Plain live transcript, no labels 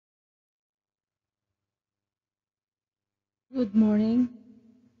Good morning,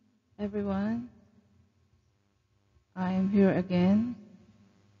 everyone. I am here again,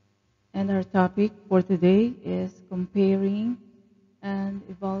 and our topic for today is comparing and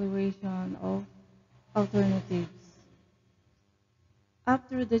evaluation of alternatives.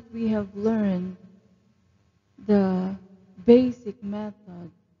 After that, we have learned the basic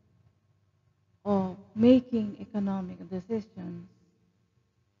method of making economic decisions.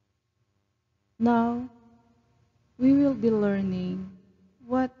 Now, we will be learning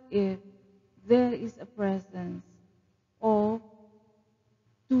what if there is a presence of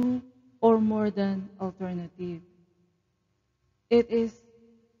two or more than alternative. It is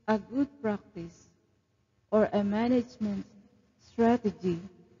a good practice or a management strategy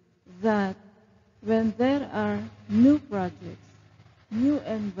that when there are new projects, new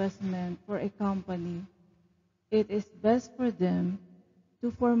investment for a company, it is best for them to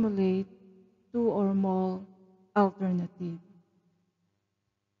formulate two or more alternatives.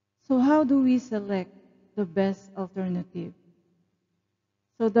 So how do we select the best alternative?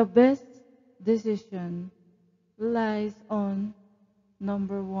 So the best decision lies on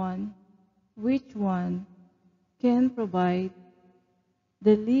number one, which one can provide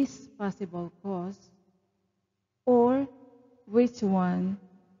the least possible cost, or which one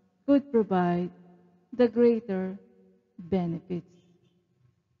could provide the greater benefits.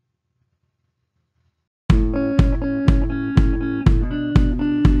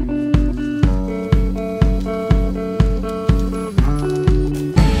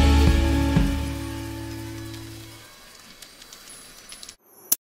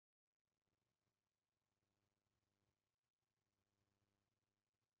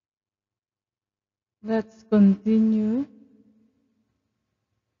 Let's continue.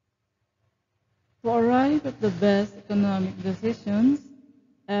 To arrive at the best economic decisions,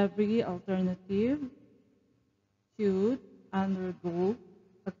 every alternative should undergo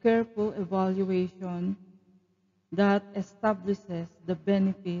a careful evaluation that establishes the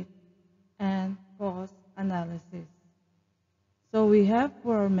benefit and cost analysis. So we have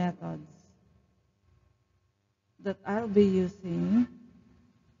four methods that I'll be using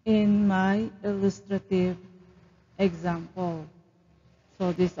in my illustrative example.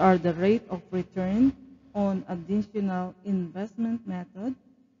 So these are the rate of return on additional investment method,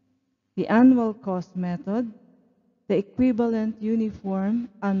 the annual cost method, the equivalent uniform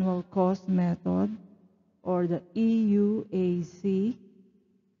annual cost method, or the EUAC,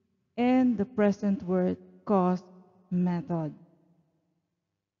 and the present worth cost method.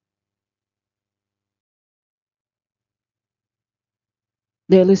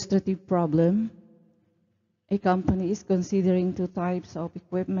 The illustrative problem: a company is considering two types of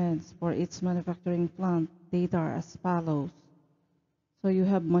equipment for its manufacturing plant. Data are as follows. So you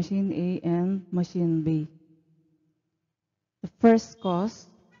have machine A and machine B. The first cost,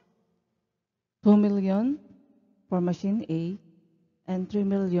 2 million for machine A and 3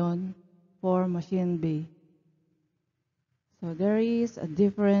 million for machine B. So there is a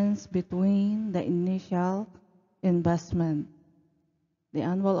difference between the initial investment. The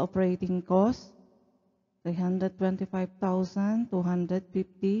annual operating cost, 325,000,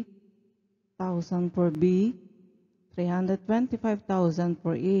 250,000 for B, 325,000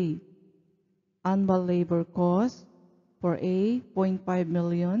 for A. Annual labor cost for A, 0.5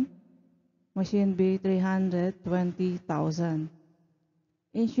 million, machine B, 320,000.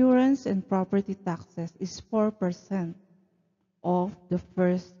 Insurance and property taxes is 4% of the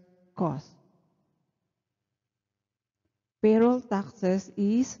first cost. Payroll taxes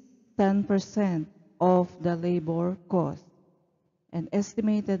is 10% of the labor cost. And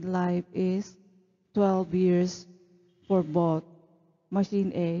estimated life is 12 years for both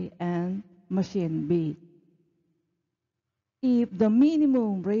machine A and machine B. If the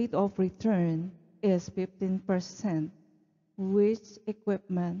minimum rate of return is 15%, which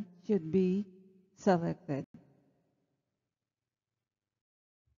equipment should be selected?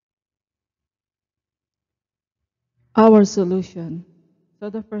 Our solution. So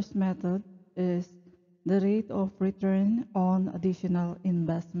the first method is the rate of return on additional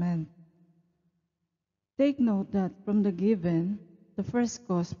investment. Take note that from the given, the first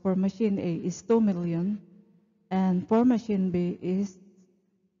cost for machine A is 2 million and for machine B is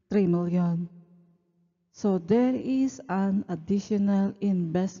 3 million. So there is an additional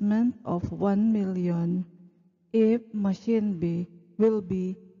investment of 1 million if machine B will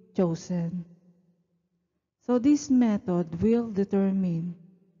be chosen. So this method will determine,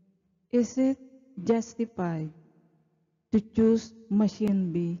 is it justified to choose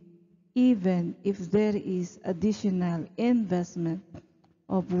machine B even if there is additional investment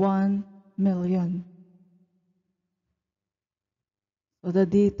of 1 million? So the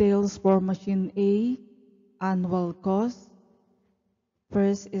details for machine A, annual cost.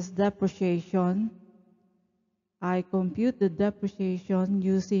 First is depreciation. I compute the depreciation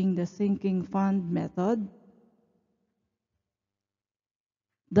using the sinking fund method.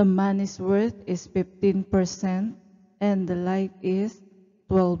 The money's worth is 15% and the life is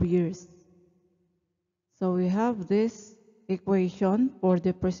 12 years. So we have this equation for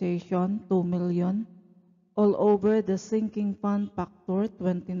depreciation, 2 million, all over the sinking fund factor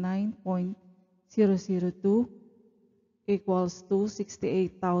 29.002 equals to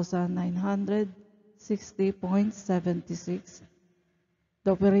 68,960.76.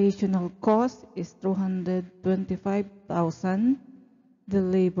 The operational cost is 225,000. The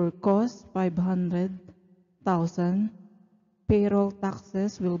labor cost 500,000. Payroll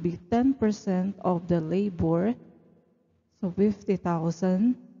taxes will be 10% of the labor, so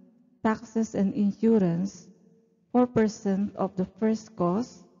 50,000. Taxes and insurance 4% of the first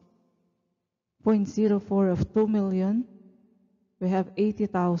cost, 0.04 of 2 million. We have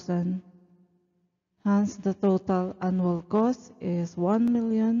 80,000. Hence, the total annual cost is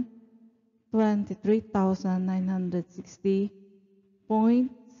 1,023,960.76.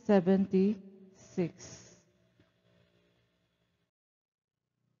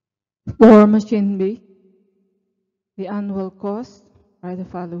 For machine B, the annual costs are the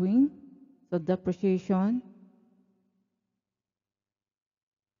following. So depreciation,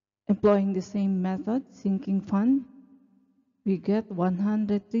 employing the same method, sinking fund, we get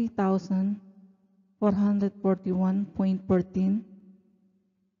 103,441.14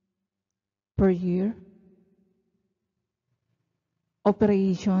 per year.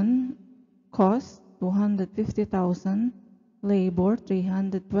 Operation cost 250,000, labor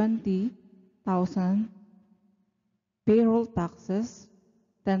 320,000, payroll taxes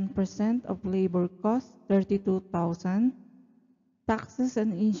 10% of labor cost 32,000, taxes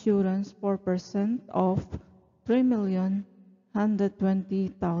and insurance 4% of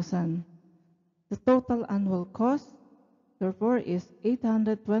 3,120,000. The total annual cost therefore is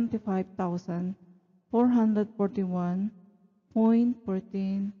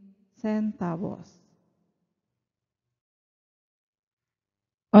 825,441.14 centavos.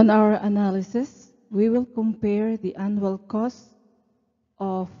 On our analysis, we will compare the annual cost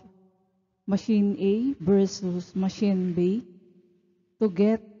of machine A versus machine B to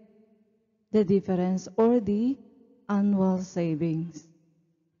get the difference or the annual savings.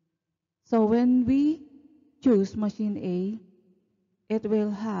 So when we choose machine A, it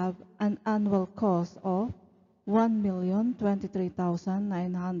will have an annual cost of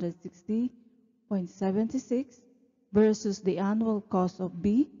 1,023,960.76 versus the annual cost of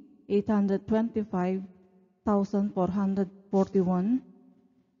B, 825,441.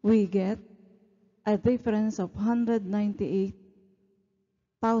 We get a difference of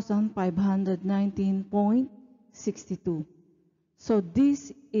 198,519.62. So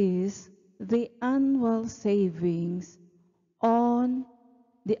this is the annual savings on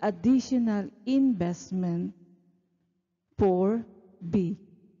the additional investment for B.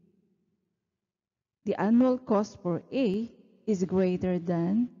 The annual cost for A is greater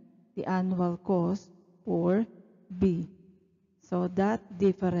than the annual cost for B. So that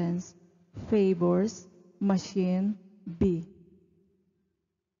difference favors machine B.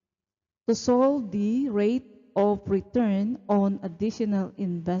 To solve the rate of return on additional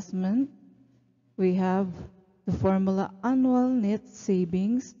investment, we have the formula annual net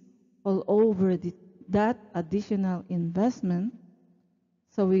savings all over that additional investment.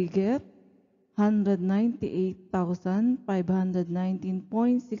 So we get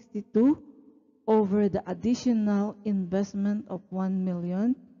 198,519.62 over the additional investment of 1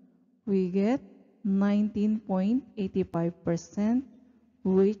 million. We get 19.85%,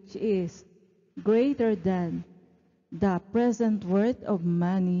 which is greater than the present worth of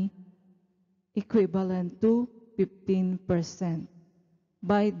money, equivalent to 15%.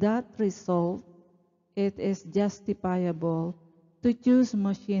 By that result, it is justifiable to choose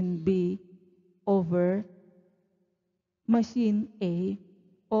machine B over machine A,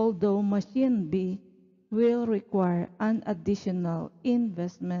 although machine B will require an additional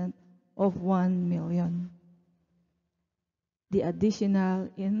investment of 1 million. The additional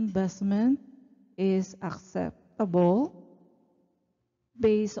investment is acceptable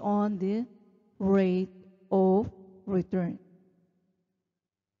based on the rate of return.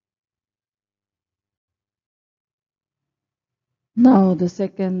 Now, the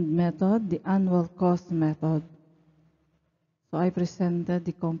second method, the annual cost method. So I presented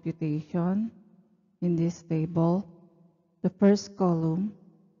the computation in this table. The first column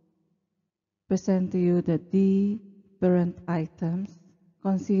present to you the different items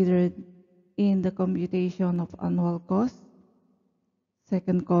considered in the computation of annual cost.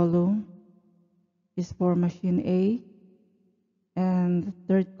 Second column is for machine A, and the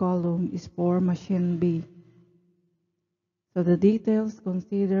third column is for machine B. So the details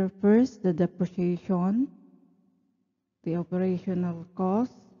consider first the depreciation, the operational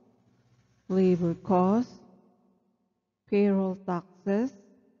cost, labor cost, payroll taxes,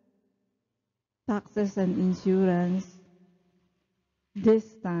 taxes and insurance. This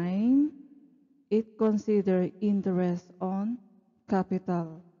time, it considers interest on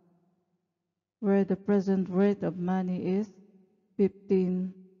capital, where the present worth of money is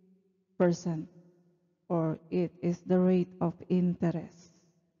 15%, or it is the rate of interest.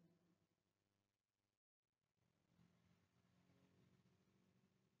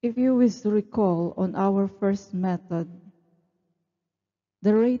 If you wish to recall on our first method,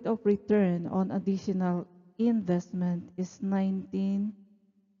 the rate of return on additional investment is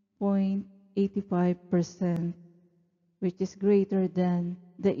 19.85%, which is greater than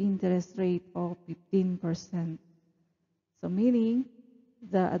the interest rate of 15%. So meaning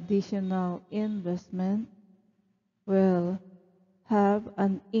the additional investment will have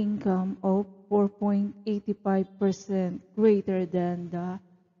an income of 4.85% greater than the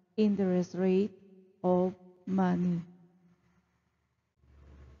interest rate of money.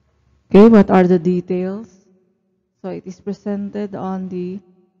 Okay, what are the details? So it is presented on the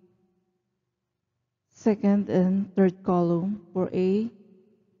second and third column for A.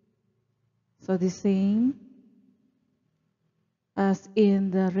 So the same as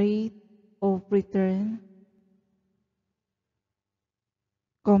in the rate of return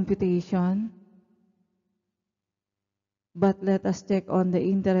computation, but let us check on the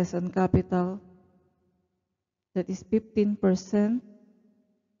interest on capital. That is 15%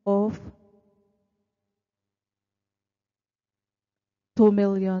 of 2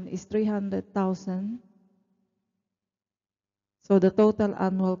 million is 300,000. So the total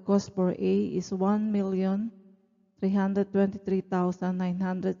annual cost for A is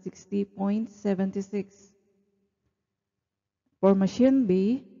 1,323,960.76. For machine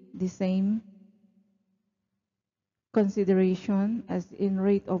B, the same consideration as in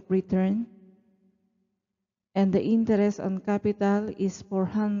rate of return, and the interest on capital is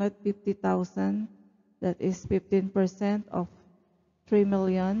 450,000, that is 15% of 3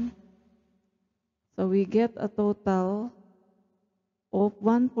 million. So we get a total of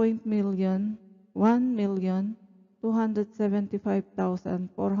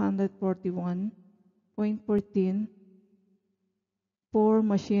 1,275,441.14 for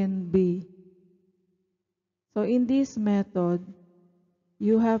machine B. So in this method,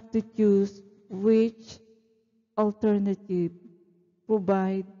 you have to choose which alternative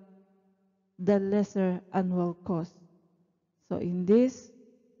provide the lesser annual cost. So in this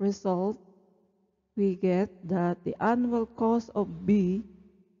result, we get that the annual cost of B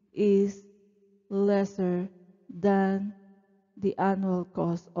is lesser than the annual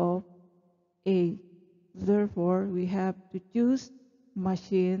cost of A. Therefore, we have to choose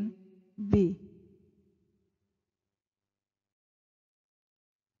machine B.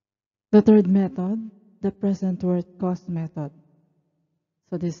 The third method, the present worth cost method.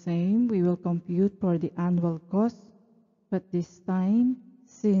 So the same, we will compute for the annual cost, but this time,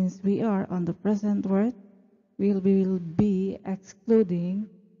 since we are on the present worth, we will be excluding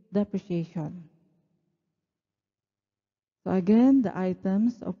depreciation. So again, the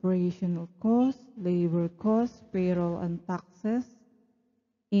items, operational cost, labor cost, payroll and taxes,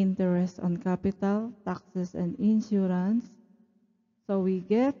 interest on capital, taxes and insurance. So we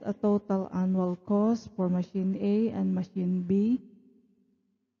get a total annual cost for machine A and machine B.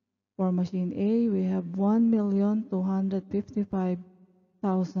 For machine A, we have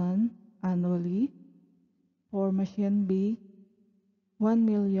 1,255,000 annually. For machine B,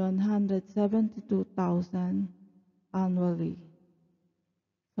 1,172,000 annually.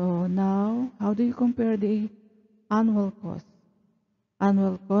 So now, how do you compare the annual cost?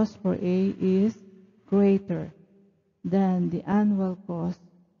 Annual cost for A is greater than the annual cost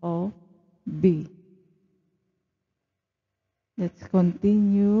of B. Let's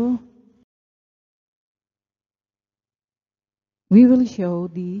continue. We will show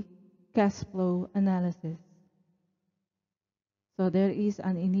the cash flow analysis. So there is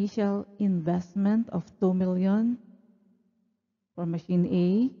an initial investment of 2 million for machine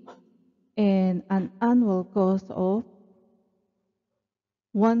A and an annual cost of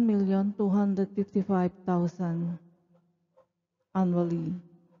 1,255,000 annually.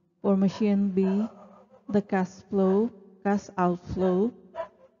 For machine B, the cash outflow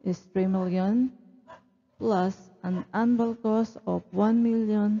is 3 million plus an annual cost of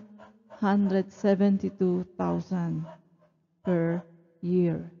 1,172,000 per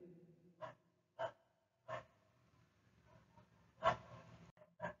year.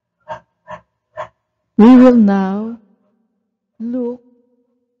 We will now look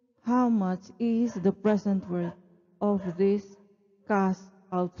how much is the present worth of this cash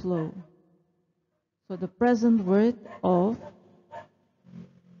outflow. So the present worth of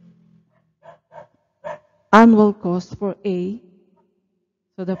annual cost for A,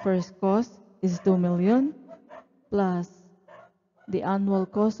 so the first cost is 2 million plus the annual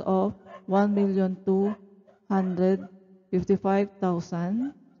cost of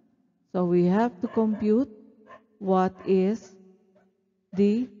 1,255,000. So we have to compute what is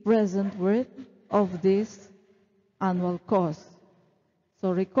the present worth of this annual cost.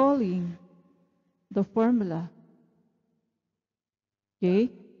 So recalling the formula, okay,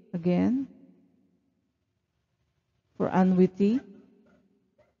 again, for annuity.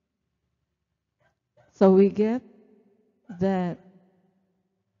 So we get that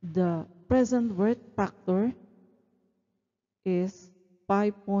the present worth factor is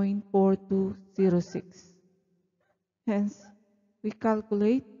 5.4206. Hence, we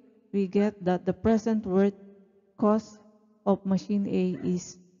calculate, we get that the present worth cost of machine A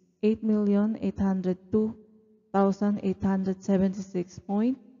is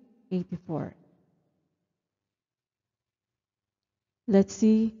 8,802,876.84. Let's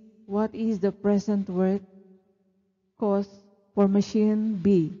see what is the present worth cost for machine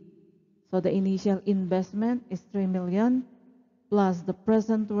B. So the initial investment is 3 million plus the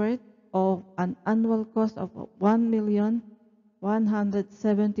present worth of an annual cost of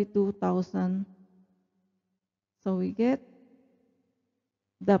 1,172,000. So we get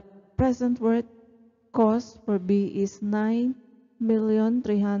the present worth cost for B is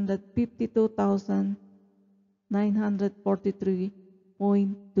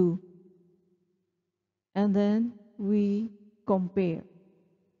 9,352,943.2. And then we compare.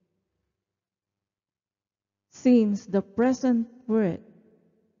 Since the present worth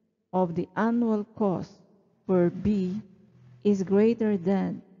of the annual cost for B is greater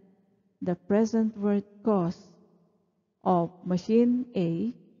than the present worth cost of machine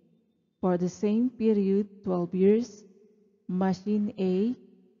A for the same period, 12 years, machine A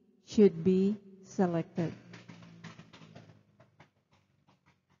should be selected.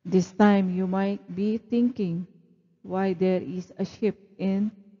 This time you might be thinking why there is a shift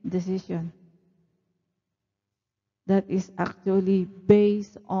in decision. That is actually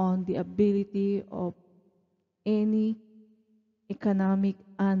based on the ability of any economic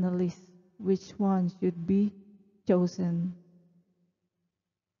analyst, which one should be chosen.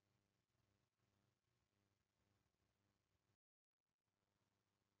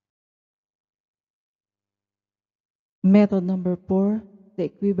 Method number 4, the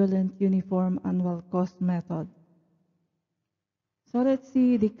equivalent uniform annual cost method. So let's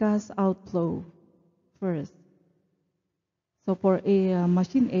see the cash outflow first. So for a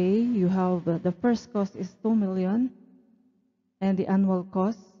machine A, you have the first cost is 2 million and the annual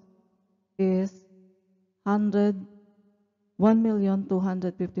cost is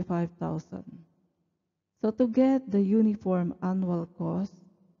 1,255,000. So to get the uniform annual cost,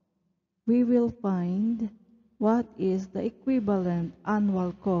 we will find what is the equivalent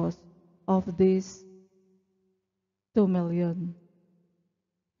annual cost of this 2 million.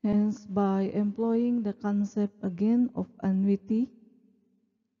 Hence, by employing the concept again of annuity,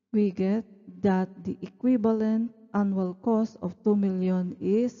 we get that the equivalent annual cost of 2 million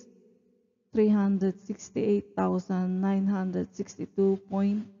is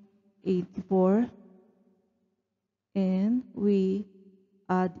 368,962.84, and we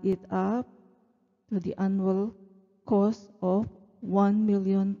add it up to the annual cost of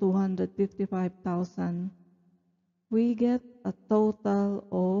 1,255,000. We get a total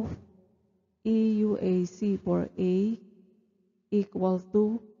of EUAC for A equal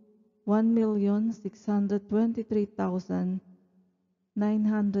to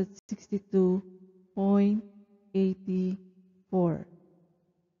 1,623,962.84.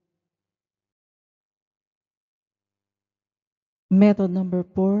 Method number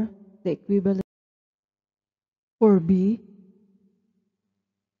 4, the equivalent for B.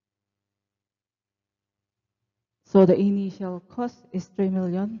 So the initial cost is 3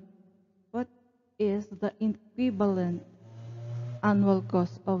 million. What is the equivalent annual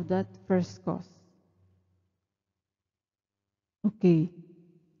cost of that first cost? Okay.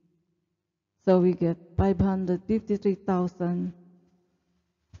 So we get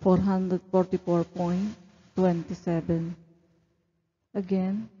 553,444.27.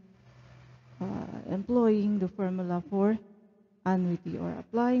 Again, employing the formula for annuity or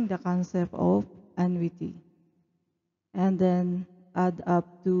applying the concept of annuity, and then add up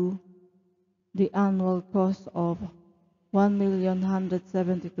to the annual cost of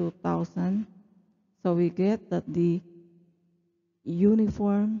 1,172,000. So we get that the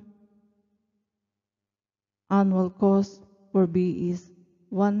uniform annual cost for B is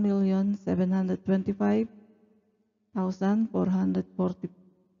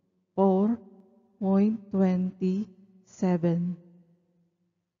 1,725,444.27.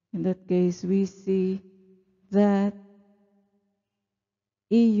 In that case, we see that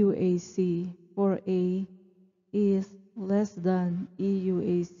EUAC for A is less than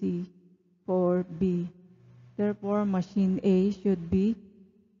EUAC for B. Therefore, machine A should be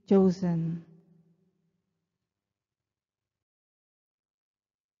chosen.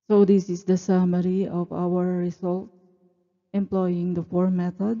 So this is the summary of our results employing the 4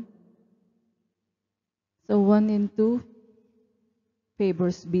 method. So 1 and 2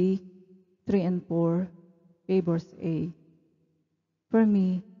 favors B, 3 and 4 favors A. For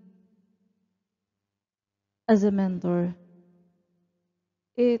me, as a mentor,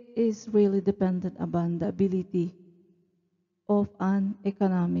 it is really dependent upon the ability of an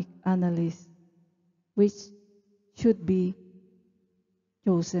economic analyst, which should be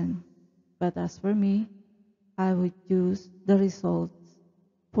chosen. But as for me, I would choose the results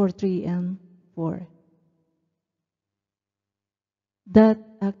for 3 and 4. That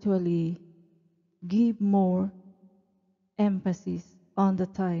actually give more emphasis on the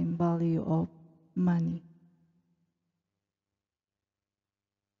time value of money.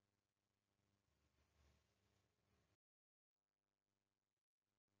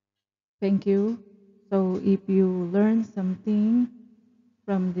 Thank you. So if you learn something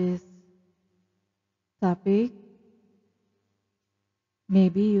from this topic,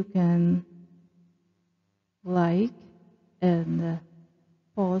 maybe you can like and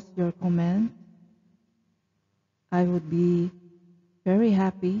post your comment. I would be very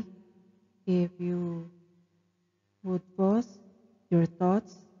happy if you would post your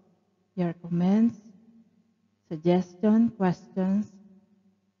thoughts, your comments, suggestions, questions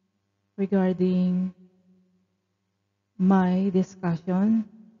regarding my discussion,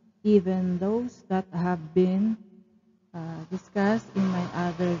 even those that have been discussed in my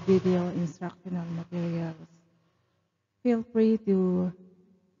other video instructional materials. Feel free to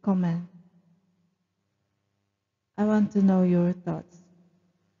comment. I want to know your thoughts.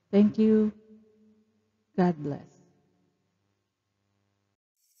 Thank you. God bless.